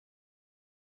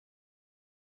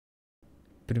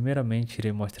primeiramente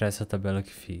irei mostrar essa tabela que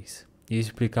fiz e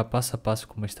explicar passo a passo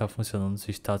como está funcionando os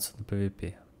status no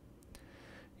PvP.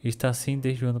 Está assim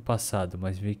desde o ano passado,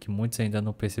 mas vi que muitos ainda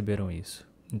não perceberam isso,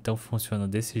 então funciona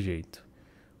desse jeito.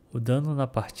 O dano na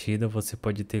partida você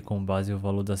pode ter como base o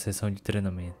valor da sessão de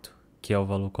treinamento, que é o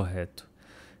valor correto.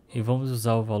 E vamos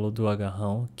usar o valor do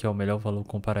agarrão, que é o melhor valor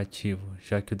comparativo,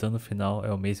 já que o dano final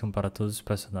é o mesmo para todos os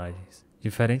personagens.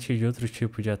 Diferente de outros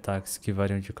tipos de ataques que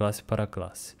variam de classe para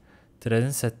classe.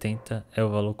 370 é o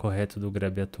valor correto do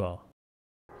grab atual.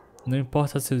 Não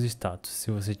importa seus status, se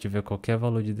você tiver qualquer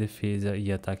valor de defesa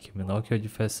e ataque menor que o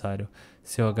adversário,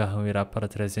 seu agarrão irá para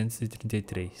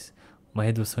 333, uma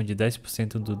redução de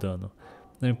 10% do dano.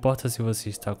 Não importa se você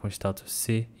está com status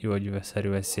C e o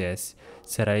adversário SS,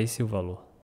 será esse o valor.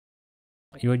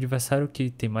 E o adversário que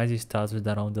tem mais status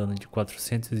dará um dano de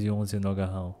 411 no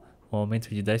agarrão, um aumento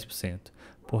de 10%.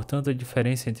 Portanto, a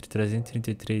diferença entre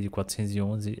 333 e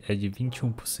 411 é de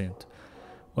 21%.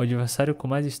 O adversário com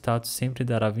mais status sempre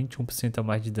dará 21% a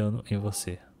mais de dano em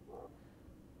você.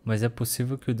 Mas é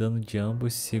possível que o dano de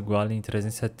ambos se iguale em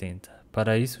 370.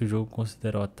 Para isso, o jogo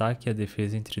considera o ataque e a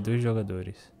defesa entre dois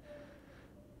jogadores.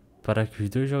 Para que os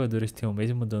dois jogadores tenham o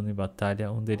mesmo dano em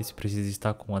batalha, um deles precisa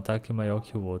estar com um ataque maior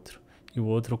que o outro, e o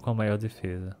outro com a maior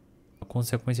defesa. A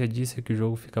consequência disso é que o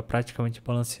jogo fica praticamente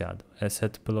balanceado,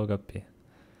 exceto pelo HP.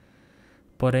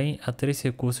 Porém, há 3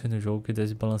 recursos no jogo que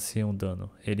desbalanceiam o dano.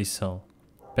 Eles são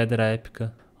Pedra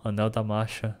Épica, Anel da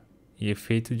Marcha e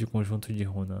Efeito de Conjunto de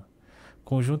Runa.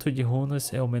 Conjunto de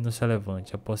runas é o menos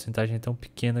relevante, a porcentagem é tão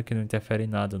pequena que não interfere em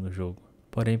nada no jogo.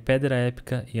 Porém, Pedra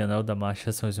Épica e Anel da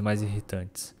Marcha são os mais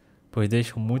irritantes, pois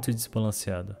deixam muito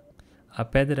desbalanceado. A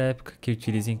Pedra Épica que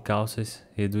utiliza em calças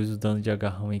reduz o dano de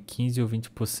agarrão em 15 ou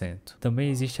 20%. Também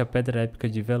existe a Pedra Épica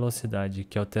de Velocidade,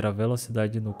 que altera a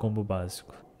velocidade no combo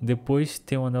básico. Depois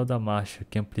tem o Anel da Marcha,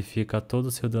 que amplifica todo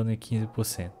o seu dano em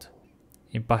 15%.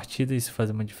 Em partida isso faz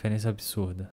uma diferença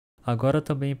absurda. Agora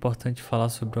também é importante falar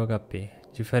sobre o HP.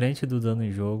 Diferente do dano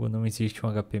em jogo, não existe um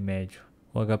HP médio.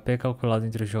 O HP é calculado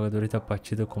entre os jogadores da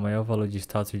partida com o maior valor de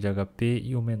status de HP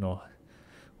e o menor.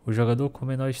 O jogador com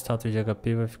menor status de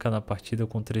HP vai ficar na partida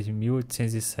com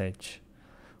 3.807.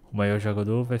 O maior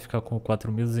jogador vai ficar com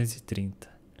 4.230.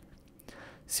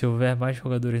 Se houver mais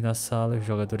jogadores na sala, os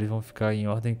jogadores vão ficar em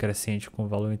ordem crescente com o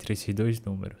valor entre esses dois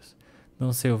números.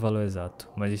 Não sei o valor exato,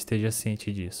 mas esteja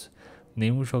ciente disso.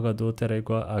 Nenhum jogador terá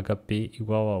HP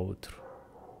igual a outro.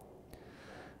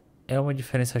 É uma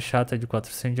diferença chata de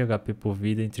 400 de HP por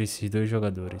vida entre esses dois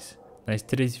jogadores. Nas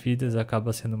 3 vidas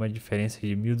acaba sendo uma diferença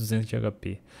de 1.200 de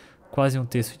HP, quase um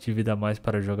terço de vida a mais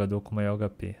para o jogador com maior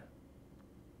HP.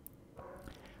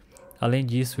 Além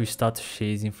disso, o status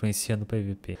chase influencia no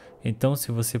PvP. Então,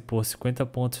 se você pôr 50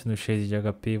 pontos no chase de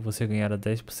HP, você ganhará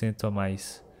 10% a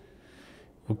mais,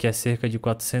 o que é cerca de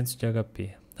 400 de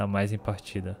HP a mais em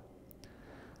partida.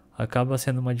 Acaba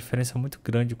sendo uma diferença muito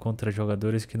grande contra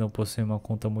jogadores que não possuem uma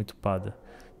conta muito upada.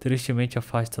 Tristemente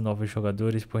afasta novos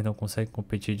jogadores, pois não consegue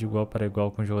competir de igual para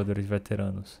igual com jogadores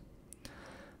veteranos.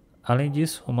 Além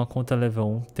disso, uma conta level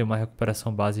 1 tem uma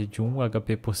recuperação base de 1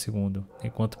 HP por segundo,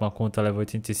 enquanto uma conta level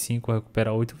 85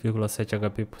 recupera 8,7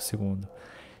 HP por segundo.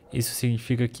 Isso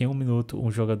significa que em 1 minuto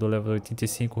um jogador level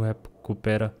 85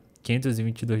 recupera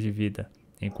 522 de vida,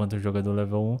 enquanto um jogador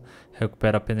level 1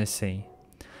 recupera apenas 100.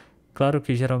 Claro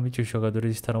que geralmente os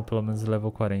jogadores estarão pelo menos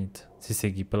level 40. Se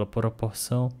seguir pela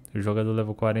proporção, o jogador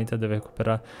level 40 deve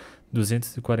recuperar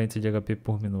 240 de HP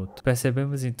por minuto.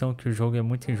 Percebemos então que o jogo é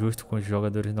muito injusto com os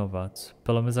jogadores novatos.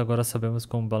 Pelo menos agora sabemos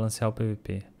como balancear o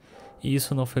PvP. E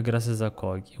isso não foi graças a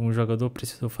COG. Um jogador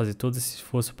precisou fazer todo esse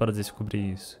esforço para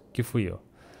descobrir isso, que fui eu.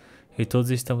 E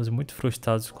todos estamos muito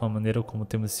frustrados com a maneira como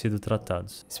temos sido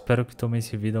tratados. Espero que tomem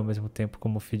esse vídeo ao mesmo tempo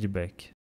como feedback.